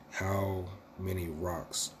how many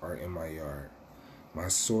rocks are in my yard. My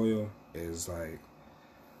soil is like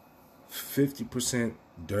 50%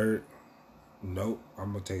 dirt. Nope,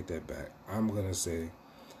 I'm going to take that back. I'm going to say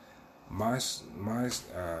my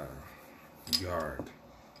yard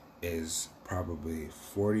is probably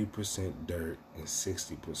 40% dirt and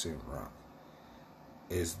 60% rock.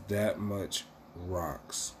 Is that much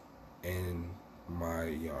rocks in my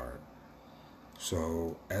yard.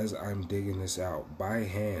 So as I'm digging this out by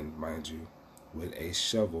hand, mind you, with a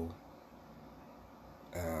shovel,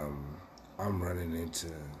 I'm running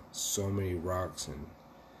into so many rocks and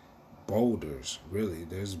boulders. Really,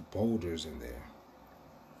 there's boulders in there.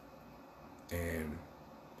 And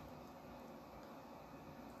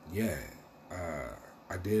yeah,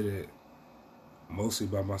 I did it mostly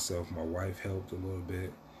by myself. My wife helped a little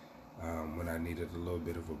bit when I needed a little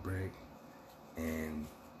bit of a break, and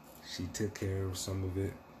she took care of some of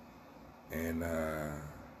it. And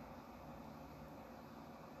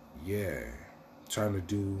trying to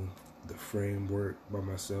do the framework by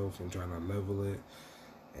myself and trying to level it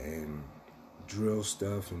and drill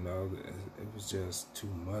stuff and all. It was just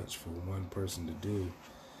too much for one person to do,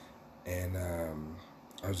 and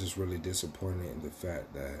I was just really disappointed in the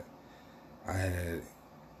fact that I had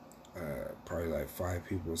probably like 5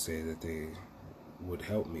 people say that they would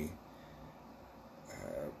help me,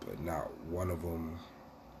 but not one of them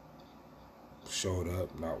showed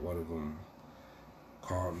up. Not one of them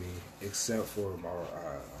called me, except for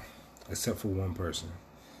one person,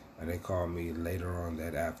 and they called me later on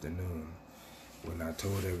that afternoon when I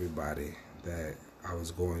told everybody that I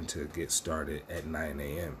was going to get started at 9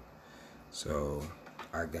 a.m. So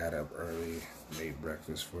I got up early, made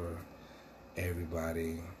breakfast for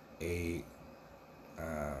everybody, ate,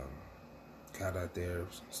 got out there,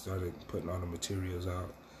 started putting all the materials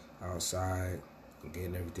outside,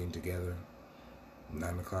 getting everything together.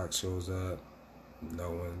 9 o'clock shows up,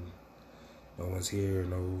 no one's here,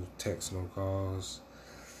 no texts, no calls.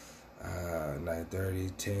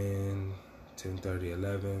 9:30, 10, 10:30,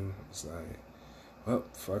 11. It's like, well,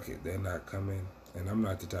 fuck it, they're not coming. And I'm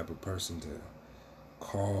not the type of person to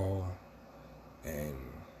call and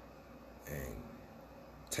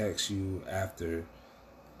text you after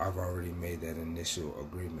I've already made that initial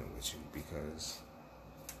agreement with you, because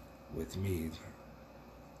with me,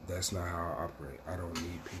 that's not how I operate. I don't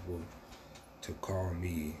need people to call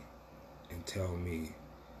me and tell me,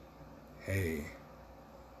 hey,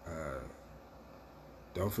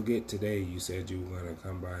 don't forget today you said you were going to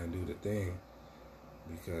come by and do the thing,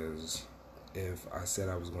 because if I said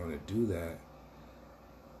I was going to do that,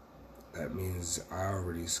 that means I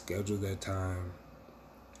already scheduled that time.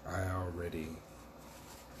 I already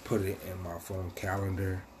put it in my phone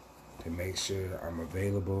calendar to make sure I'm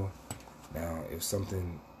available. Now, if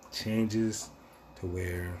something changes to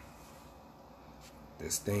where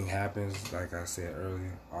this thing happens, like I said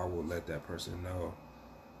earlier, I will let that person know.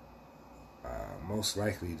 Most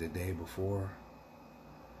likely the day before,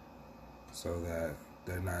 so that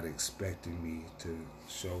they're not expecting me to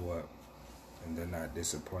show up and they're not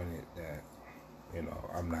disappointed that,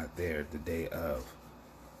 I'm not there the day of.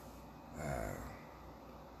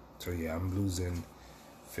 So yeah, I'm losing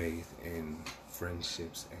faith in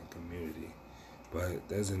friendships and community. But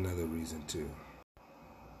there's another reason too.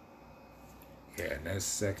 Yeah, and that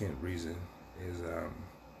second reason is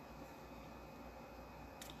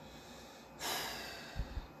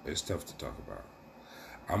it's tough to talk about.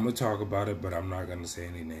 I'm gonna talk about it, but I'm not gonna say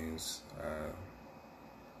any names.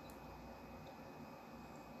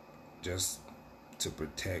 Just to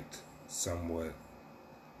protect somewhat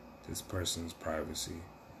this person's privacy.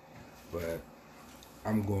 But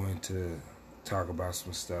I'm going to talk about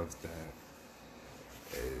some stuff that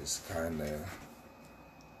is kind of,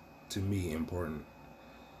 to me, important,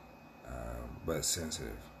 but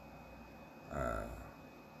sensitive.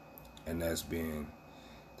 And that's being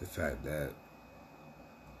the fact that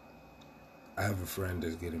I have a friend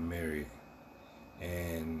that's getting married,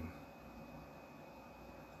 and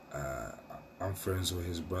I'm friends with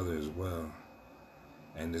his brother as well.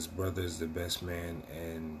 And his brother is the best man,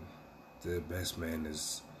 and the best man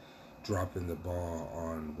is dropping the ball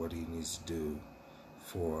on what he needs to do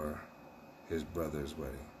for his brother's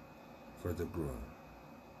wedding, for the groom.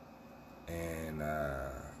 And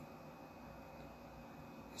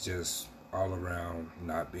just all around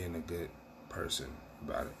not being a good person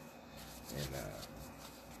about it.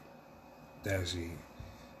 And actually,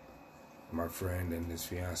 my friend and his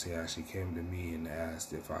fiance actually came to me and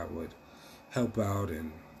asked if I would help out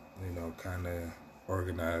and, kind of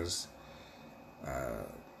organize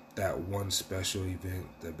that one special event,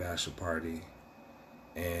 the bachelor party.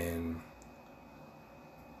 And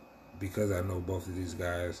because I know both of these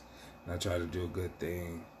guys, and I try to do a good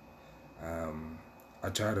thing, I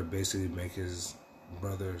try to basically make his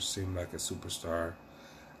brother seem like a superstar.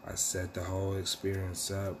 I set the whole experience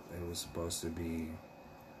up. It was supposed to be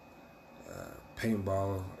a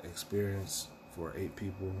paintball experience for 8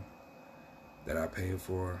 people that I paid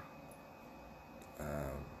for.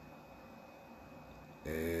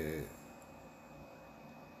 It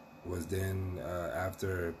was then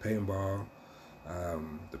after paintball,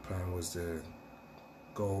 the plan was to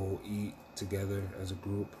go eat together as a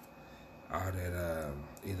group out at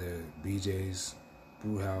either BJ's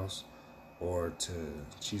Brew House or to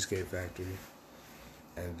Cheesecake Factory,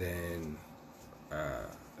 and then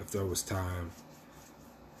if there was time,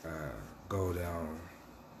 go down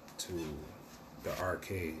to the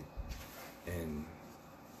arcade and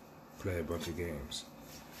play a bunch of games.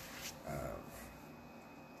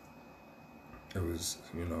 It was,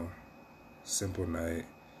 simple night.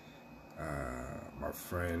 My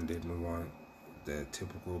friend didn't want the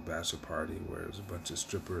typical bachelor party where it was a bunch of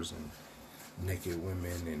strippers and naked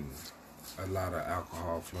women and a lot of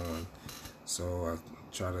alcohol flowing. So I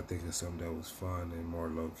tried to think of something that was fun and more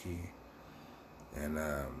low key. And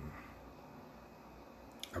I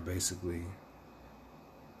basically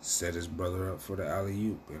set his brother up for the alley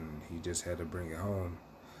oop, and he just had to bring it home.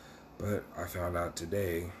 But I found out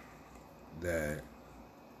today that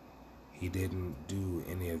he didn't do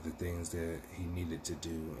any of the things that he needed to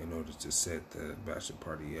do in order to set the bachelor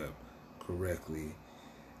party up correctly.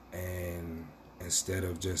 And instead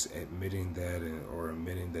of just admitting that or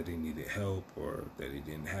admitting that he needed help or that he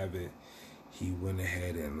didn't have it, he went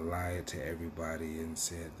ahead and lied to everybody and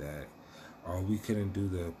said that, oh, we couldn't do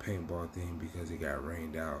the paintball thing because it got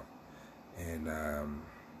rained out. And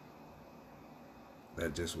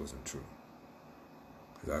that just wasn't true.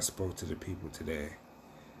 Because I spoke to the people today,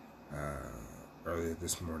 earlier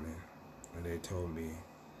this morning, and they told me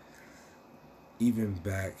even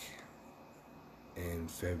back in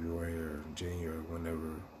February or January,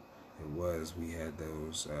 whenever it was, we had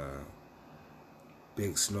those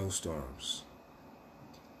big snowstorms.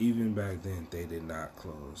 Even back then, they did not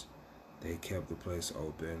close. They kept the place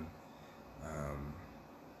open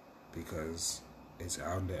because it's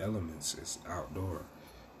out in the elements. It's outdoor.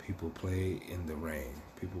 People play in the rain.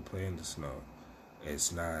 People play in the snow.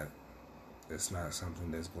 It's not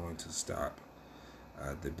something that's going to stop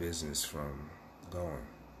the business from going.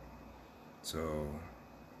 So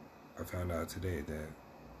I found out today that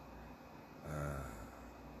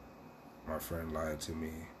my friend lied to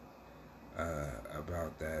me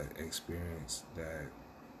about that experience that,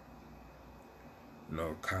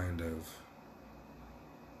 kind of,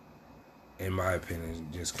 in my opinion,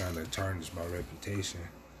 just kind of tarnished my reputation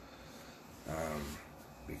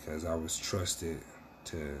because I was trusted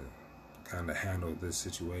to kind of handle this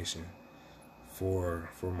situation for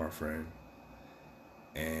my friend,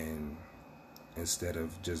 and instead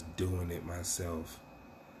of just doing it myself,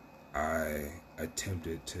 I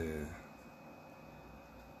attempted to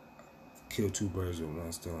kill two birds with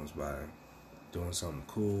one stone by doing something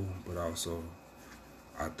cool, but also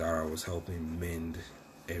I thought I was helping mend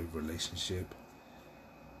a relationship,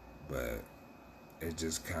 but it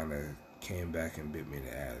just kind of came back and bit me in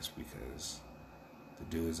the ass because the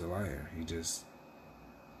dude is a liar. He just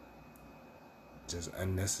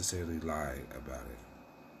unnecessarily lied about it.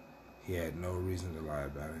 He had no reason to lie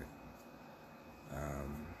about it.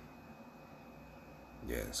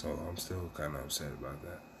 Yeah, so I'm still kind of upset about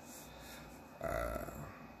that.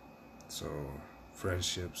 So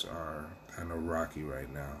friendships are kind of rocky right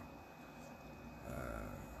now.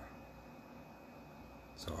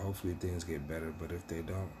 So hopefully things get better, but if they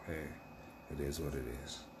don't, hey, it is what it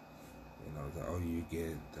is. The older you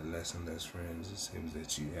get, the less and less friends it seems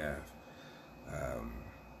that you have.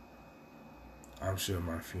 I'm sure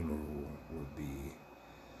my funeral will be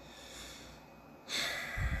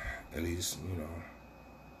at least,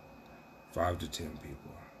 5 to 10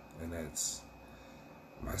 people. And that's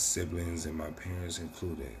my siblings and my parents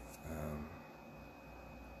included.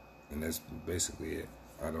 And that's basically it.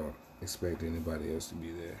 I don't expect anybody else to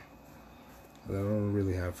be there. But I don't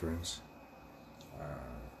really have friends.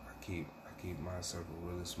 I keep my circle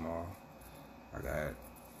really small. I got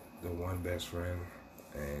the one best friend,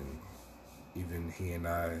 and even he and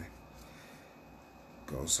I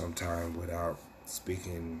go sometime without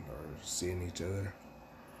speaking or seeing each other.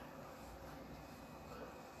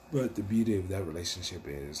 But the beauty of that relationship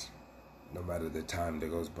is, no matter the time that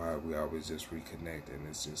goes by, we always just reconnect, and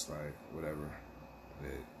it's just like whatever.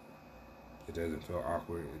 It doesn't feel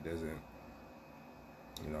awkward. It doesn't,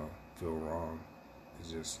 feel wrong. It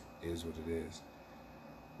just is what it is.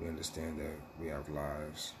 We understand that we have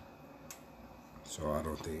lives, so I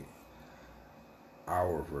don't think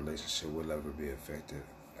our relationship will ever be affected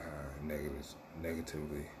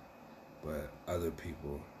negatively. But other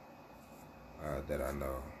people that I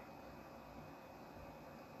know,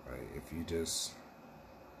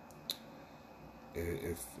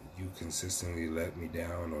 if you consistently let me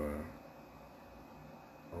down or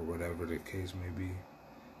whatever the case may be,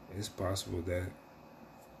 it's possible that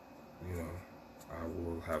I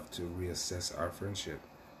will have to reassess our friendship.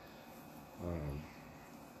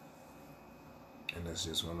 And that's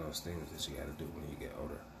just one of those things that you got to do when you get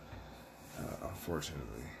older,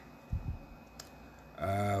 unfortunately.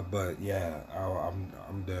 But yeah,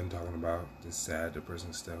 I'm done talking about this sad,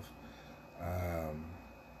 depressing stuff. I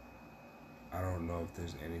don't know if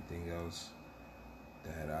there's anything else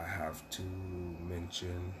that I have to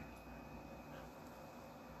mention.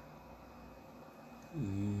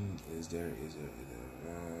 Is there?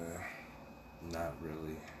 Not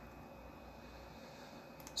really.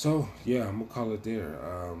 So yeah, I'm gonna call it there.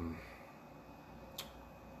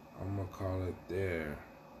 I'm gonna call it there.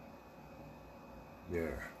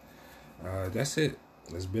 Yeah. That's it.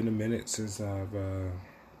 It's been a minute since I've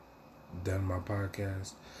done my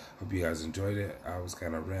podcast. Hope you guys enjoyed it. I was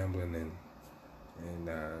kind of rambling and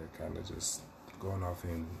kind of just going off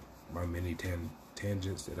in my mini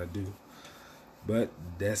tangents that I do. But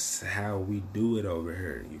that's how we do it over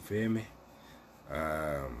here. You feel me?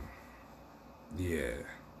 Yeah.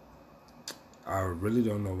 I really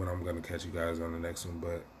don't know when I'm going to catch you guys on the next one.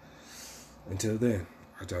 But until then,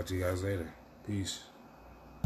 I'll talk to you guys later. Peace.